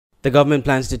The government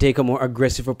plans to take a more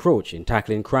aggressive approach in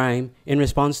tackling crime in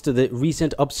response to the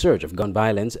recent upsurge of gun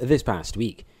violence this past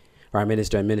week. Prime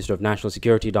Minister and Minister of National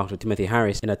Security Dr. Timothy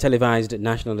Harris, in a televised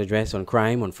national address on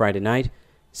crime on Friday night,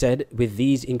 said with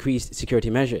these increased security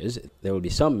measures, there will be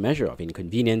some measure of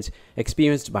inconvenience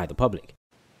experienced by the public.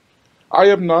 I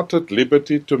am not at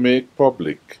liberty to make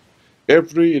public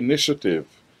every initiative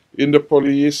in the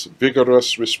police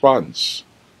vigorous response.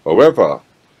 However,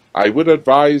 I would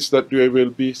advise that there will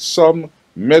be some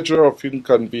measure of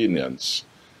inconvenience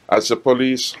as the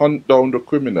police hunt down the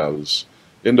criminals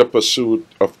in the pursuit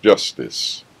of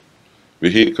justice.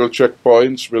 Vehicle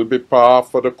checkpoints will be par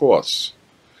for the course.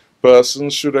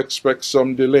 Persons should expect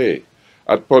some delay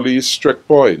at police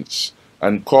checkpoints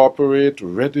and cooperate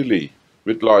readily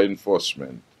with law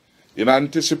enforcement. In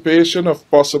anticipation of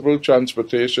possible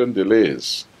transportation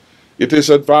delays, it is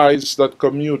advised that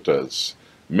commuters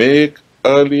make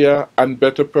earlier and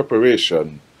better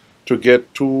preparation to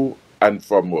get to and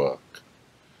from work.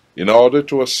 In order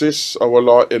to assist our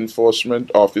law enforcement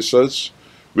officers,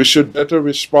 we should better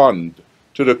respond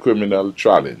to the criminal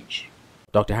challenge.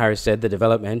 Dr. Harris said the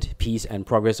development, peace, and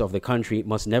progress of the country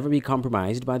must never be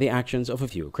compromised by the actions of a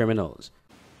few criminals.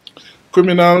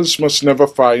 Criminals must never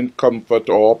find comfort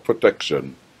or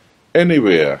protection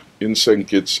anywhere in St.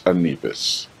 Kitts and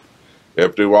Nevis.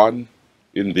 Everyone,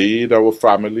 indeed our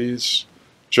families,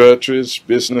 churches,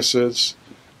 businesses,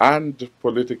 and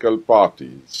political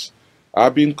parties,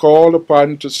 are being called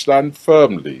upon to stand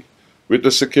firmly with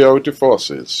the security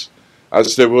forces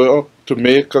as they work to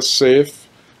make us safe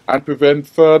and prevent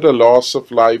further loss of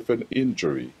life and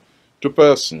injury to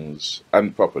persons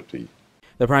and property.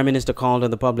 The Prime Minister called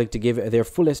on the public to give their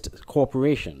fullest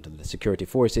cooperation to the security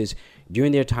forces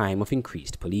during their time of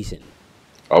increased policing.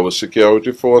 Our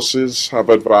security forces have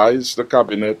advised the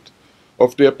Cabinet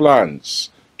of their plans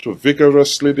to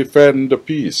vigorously defend the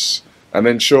peace and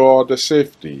ensure the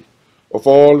safety of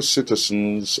all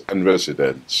citizens and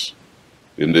residents.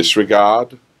 In this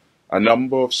regard, a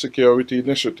number of security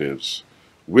initiatives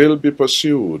will be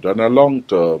pursued on a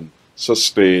long-term,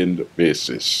 sustained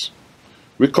basis.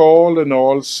 We call on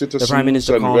all citizens and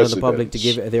residents the public to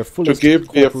give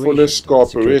their fullest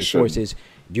cooperation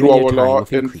to our law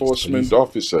enforcement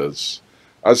officers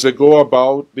as they go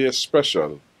about their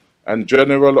special and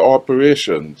general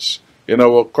operations in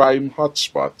our crime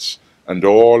hotspots and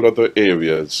all other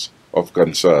areas of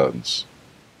concerns.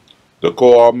 The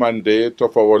core mandate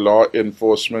of our law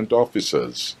enforcement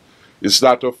officers is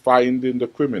that of finding the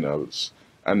criminals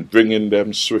and bringing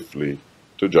them swiftly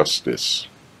to justice.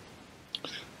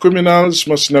 Criminals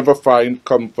must never find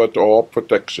comfort or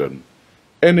protection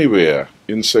anywhere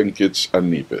in St. Kitts and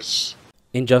Nevis.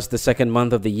 In just the second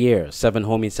month of the year, 7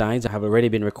 homicides have already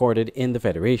been recorded in the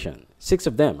Federation, 6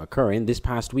 of them occurring this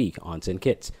past week on St.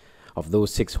 Kitts. Of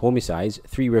those 6 homicides,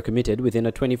 3 were committed within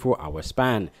a 24-hour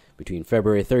span between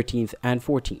February 13th and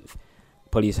 14th.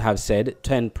 Police have said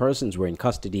 10 persons were in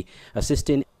custody,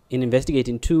 assisting in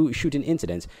investigating 2 shooting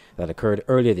incidents that occurred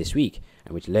earlier this week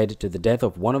and which led to the death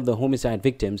of one of the homicide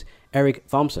victims, Eric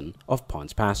Thompson of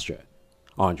Ponds Pasture.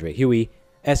 Andre Huey,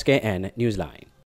 SKN Newsline.